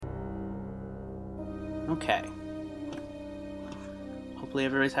Okay. Hopefully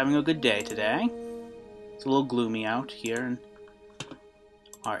everybody's having a good day today. It's a little gloomy out here in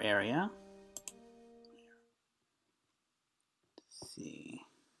our area. Let's see.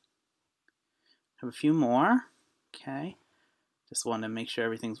 Have a few more. Okay. Just want to make sure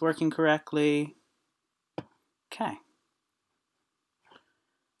everything's working correctly. Okay. Let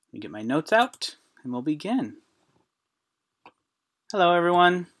me get my notes out and we'll begin. Hello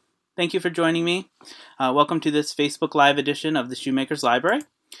everyone. Thank you for joining me. Welcome to this Facebook Live edition of the Shoemaker's Library.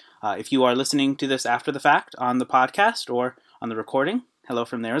 If you are listening to this after the fact on the podcast or on the recording, hello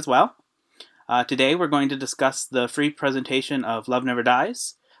from there as well. Today we're going to discuss the free presentation of Love Never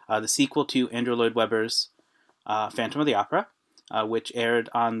Dies, the sequel to Andrew Lloyd Webber's Phantom of the Opera, which aired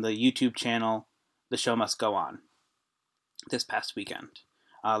on the YouTube channel The Show Must Go On this past weekend.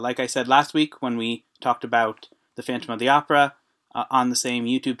 Like I said last week when we talked about the Phantom of the Opera on the same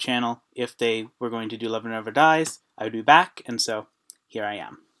YouTube channel, if they were going to do Love Never Dies, I would be back, and so here I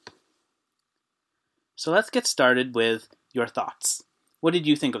am. So let's get started with your thoughts. What did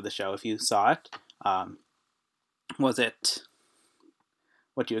you think of the show if you saw it? Was it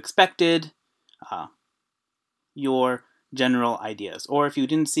what you expected? Your general ideas. Or if you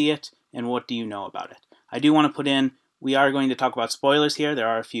didn't see it, and what do you know about it? I do want to put in, we are going to talk about spoilers here. There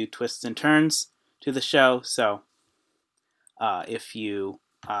are a few twists and turns to the show, so if you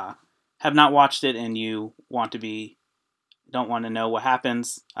have not watched it and you don't want to know what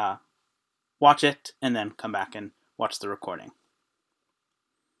happens, watch it and then come back and watch the recording.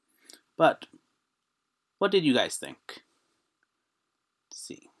 But what did you guys think? Let's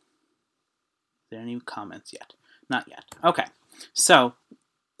see. Is there any comments yet? Not yet. Okay. So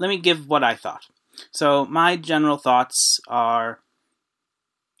let me give what I thought. So my general thoughts are,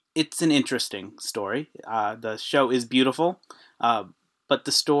 it's an interesting story. The show is beautiful, but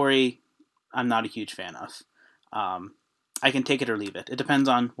the story I'm not a huge fan of. I can take it or leave it. It depends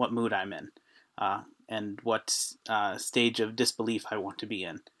on what mood I'm in and what stage of disbelief I want to be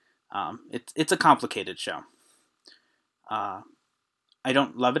in. It's a complicated show. I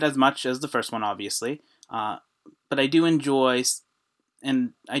don't love it as much as the first one, obviously, but I do enjoy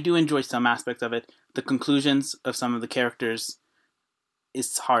some aspects of it. The conclusions of some of the characters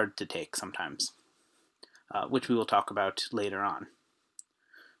is hard to take sometimes, which we will talk about later on.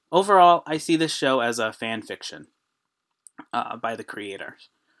 Overall, I see this show as a fan fiction by the creators.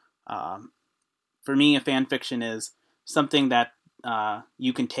 For me, a fan fiction is something that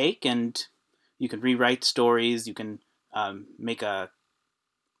you can take and you can rewrite stories, you can make a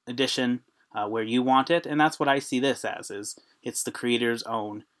edition where you want it, and that's what I see this as, is it's the creator's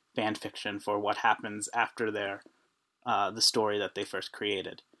own fan fiction for what happens after the story that they first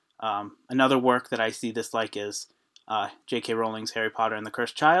created. Another work that I see this like is J.K. Rowling's Harry Potter and the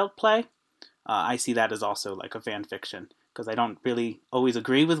Cursed Child play. I see that as also like a fan fiction, because I don't really always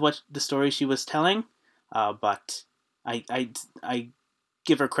agree with what the story she was telling, but I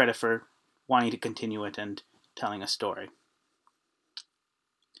give her credit for wanting to continue it and telling a story.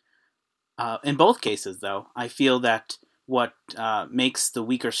 In both cases, though, I feel that what makes the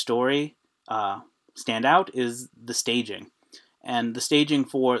weaker story stand out is the staging. And the staging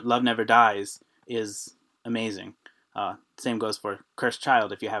for Love Never Dies is amazing. Same goes for Cursed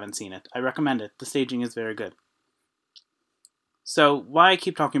Child if you haven't seen it. I recommend it. The staging is very good. So why I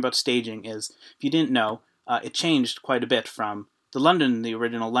keep talking about staging is, if you didn't know, it changed quite a bit from the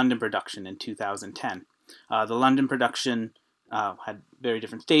original London production in 2010. The London production had very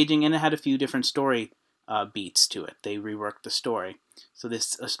different staging, and it had a few different story beats to it. They reworked the story. So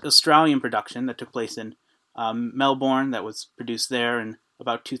this Australian production that took place in Melbourne, that was produced there in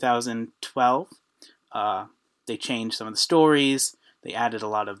about 2012, they changed some of the stories, they added a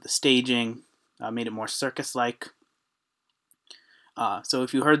lot of the staging, made it more circus-like. So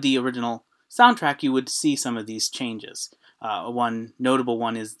if you heard the original soundtrack, you would see some of these changes. One notable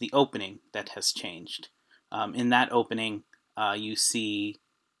one is the opening that has changed. In that opening, you see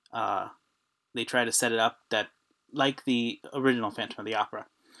they try to set it up that like the original Phantom of the Opera,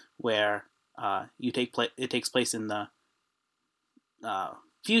 where it takes place in the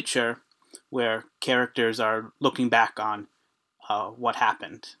future, where characters are looking back on what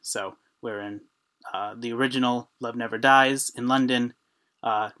happened. So we're in the original Love Never Dies in London.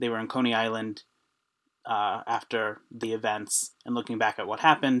 They were in Coney Island after the events and looking back at what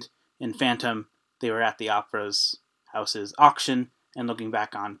happened. In Phantom, they were at the opera's house's auction and looking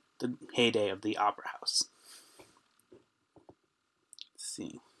back on the heyday of the opera house. Let's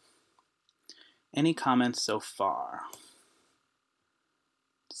see. Any comments so far?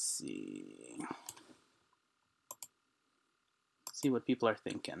 Let's see. See what people are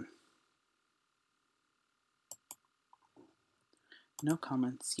thinking. No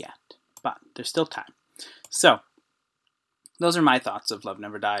comments yet, but there's still time. So, those are my thoughts of Love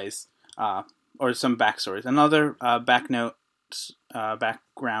Never Dies, or some backstories. Another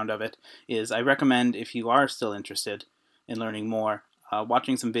background of it is I recommend, if you are still interested in learning more,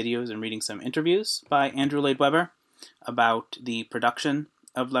 watching some videos and reading some interviews by Andrew Lloyd Webber about the production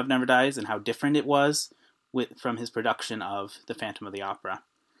of Love Never Dies and how different it was from his production of The Phantom of the Opera.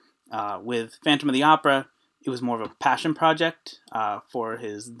 With Phantom of the Opera, it was more of a passion project for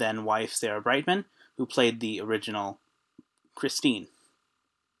his then wife, Sarah Brightman, who played the original Christine.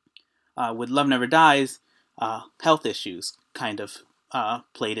 With Love Never Dies, health issues kind of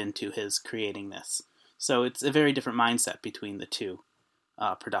played into his creating this. So it's a very different mindset between the two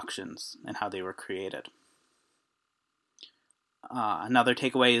productions and how they were created. Another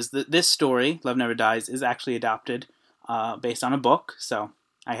takeaway is that this story, Love Never Dies, is actually adapted based on a book, so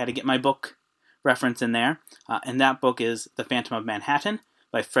I had to get my book reference in there, and that book is The Phantom of Manhattan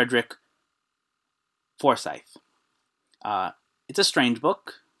by Frederick Forsyth. It's a strange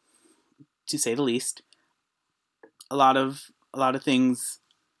book, to say the least. A lot of things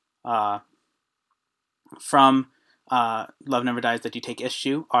from Love Never Dies that you take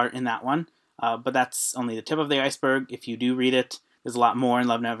issue are in that one, but that's only the tip of the iceberg. If you do read it, there's a lot more in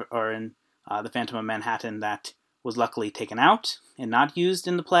The Phantom of Manhattan that was luckily taken out and not used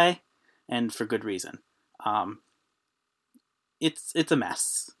in the play, and for good reason. It's a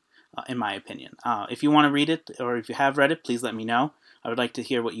mess, in my opinion. If you want to read it, or if you have read it, please let me know. I would like to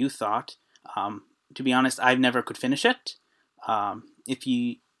hear what you thought. To be honest, I've never could finish it. If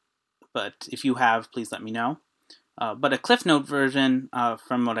you have, please let me know. But a Cliff Note version,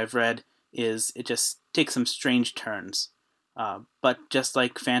 from what I've read, is it just takes some strange turns. But just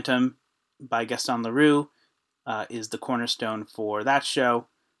like Phantom by Gaston Leroux is the cornerstone for that show,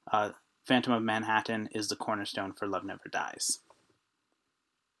 Phantom of Manhattan is the cornerstone for Love Never Dies.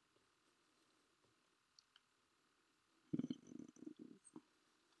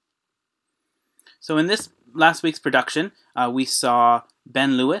 So in this last week's production, we saw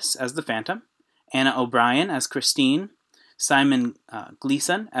Ben Lewis as the Phantom, Anna O'Brien as Christine, Simon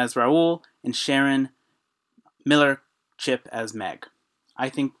Gleason as Raoul, and Sharon Miller-Chip as Meg. I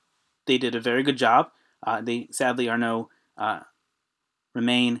think they did a very good job. They sadly are no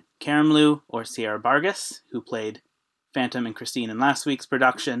Romain Karamloo or Sierra Vargas, who played Phantom and Christine in last week's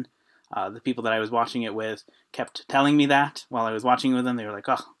production. The people that I was watching it with kept telling me that while I was watching it with them. They were like,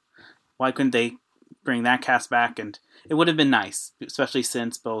 oh, why couldn't they bring that cast back? And it would have been nice, especially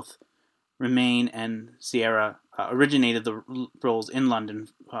since both Romain and Sierra originated the roles in London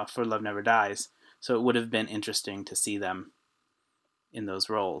for Love Never Dies. So it would have been interesting to see them in those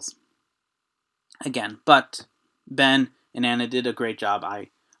roles again. But Ben and Anna did a great job.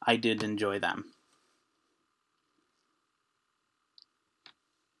 I did enjoy them.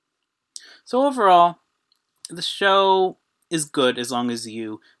 So overall, the show is good as long as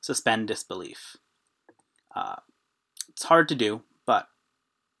you suspend disbelief. It's hard to do, but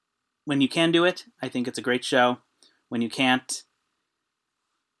when you can do it, I think it's a great show. When you can't,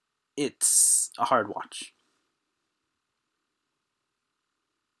 it's a hard watch.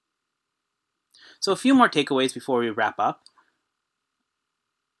 So a few more takeaways before we wrap up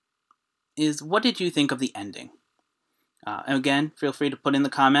is, what did you think of the ending? And again, feel free to put in the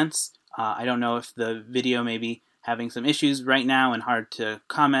comments. I don't know if the video may be having some issues right now and hard to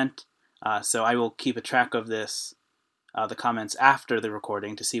comment, so I will keep a track of this, the comments after the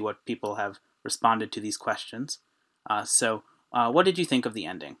recording, to see what people have responded to these questions. So what did you think of the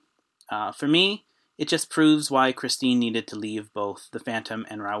ending? For me, it just proves why Christine needed to leave both the Phantom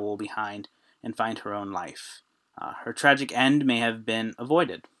and Raoul behind and find her own life. Her tragic end may have been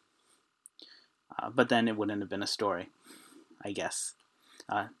avoided, but then it wouldn't have been a story, I guess.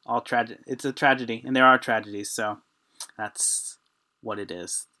 It's a tragedy, and there are tragedies, so that's what it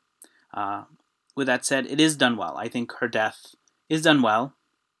is. With that said, it is done well. I think her death is done well.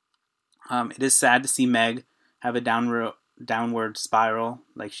 It is sad to see Meg have a downward spiral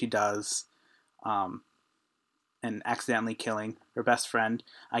like she does, and accidentally killing her best friend.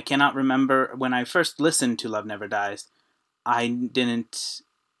 I cannot remember, when I first listened to Love Never Dies, I didn't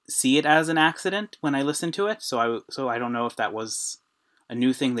see it as an accident when I listened to it, so I don't know if that was a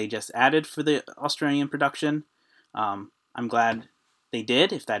new thing they just added for the Australian production. I'm glad they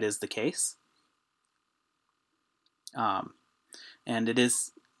did, if that is the case. And it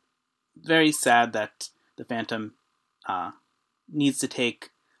is very sad that the Phantom needs to take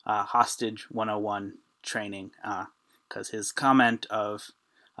Hostage 101 training, because his comment of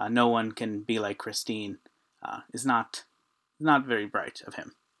no one can be like Christine is not very bright of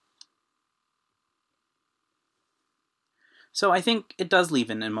him. So I think it does leave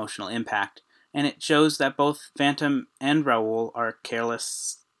an emotional impact, and it shows that both Phantom and Raoul are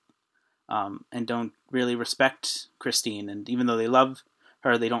careless and don't really respect Christine, and even though they love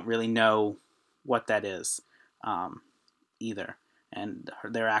her, they don't really know what that is either, and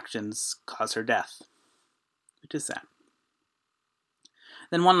their actions cause her death, which is sad.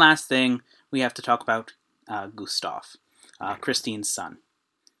 Then one last thing, we have to talk about Gustav, Christine's son.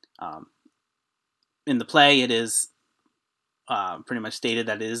 In the play, it is pretty much stated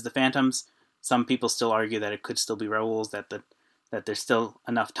that it is the Phantom's. Some people still argue that it could still be Raoul's, that there's still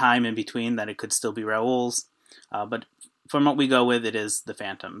enough time in between that it could still be Raoul's. But from what we go with, it is the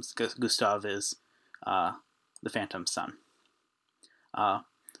Phantom's. Gustav is the Phantom's son.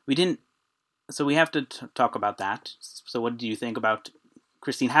 So we have to talk about that. So what do you think about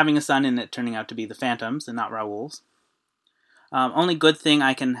Christine having a son and it turning out to be the Phantom's and not Raoul's? Only good thing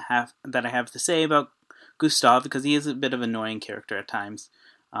I have to say about Gustav, because he is a bit of an annoying character at times,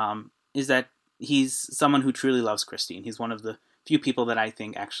 is that he's someone who truly loves Christine. He's one of the few people that I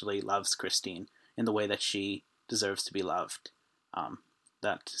think actually loves Christine in the way that she deserves to be loved.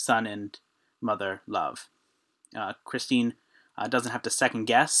 That son and mother love. Christine doesn't have to second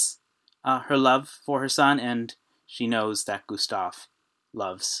guess her love for her son, and she knows that Gustav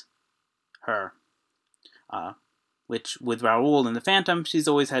loves her. Which, with Raoul and the Phantom, she's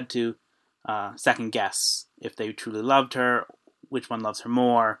always had to second guess if they truly loved her, which one loves her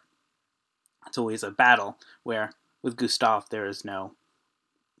more. It's always a battle, where with Gustav there is no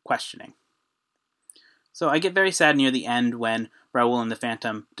questioning. So I get very sad near the end when Raoul and the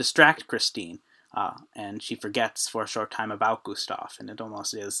Phantom distract Christine, and she forgets for a short time about Gustav, and it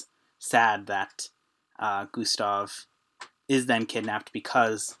almost is sad that Gustav is then kidnapped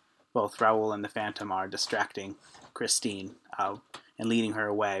because both Raoul and the Phantom are distracting Christine and leading her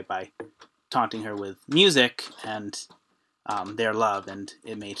away by taunting her with music and their love, and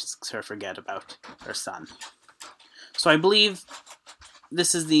it makes her forget about her son. So I believe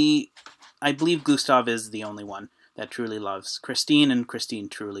Gustav is the only one that truly loves Christine, and Christine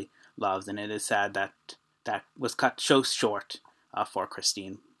truly loves, and it is sad that was cut so short for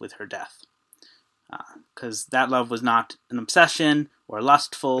Christine with her death. Because that love was not an obsession or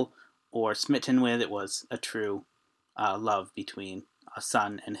lustful or smitten with, it was a true love between a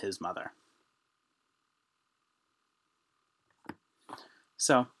son and his mother.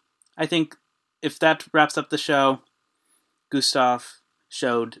 So, I think if that wraps up the show, Gustav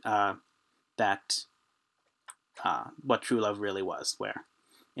showed that what true love really was, where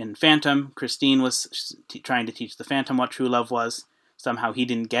in Phantom, Christine was trying to teach the Phantom what true love was. Somehow he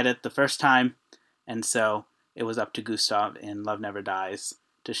didn't get it the first time, and so it was up to Gustav in Love Never Dies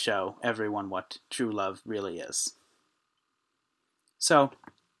to show everyone what true love really is. So,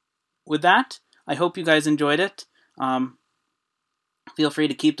 with that, I hope you guys enjoyed it. Feel free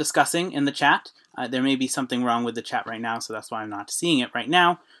to keep discussing in the chat. There may be something wrong with the chat right now, so that's why I'm not seeing it right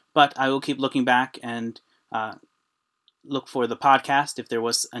now. But I will keep looking back and look for the podcast if there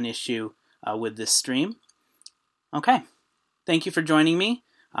was an issue with this stream. Okay. Thank you for joining me.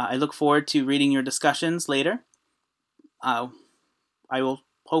 I look forward to reading your discussions later. I will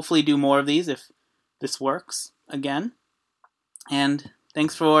hopefully do more of these if this works again. And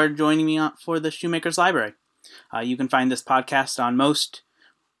thanks for joining me for the Shoemaker's Library. You can find this podcast on most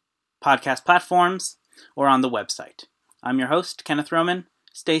podcast platforms or on the website. I'm your host, Kenneth Roman.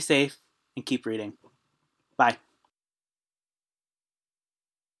 Stay safe and keep reading.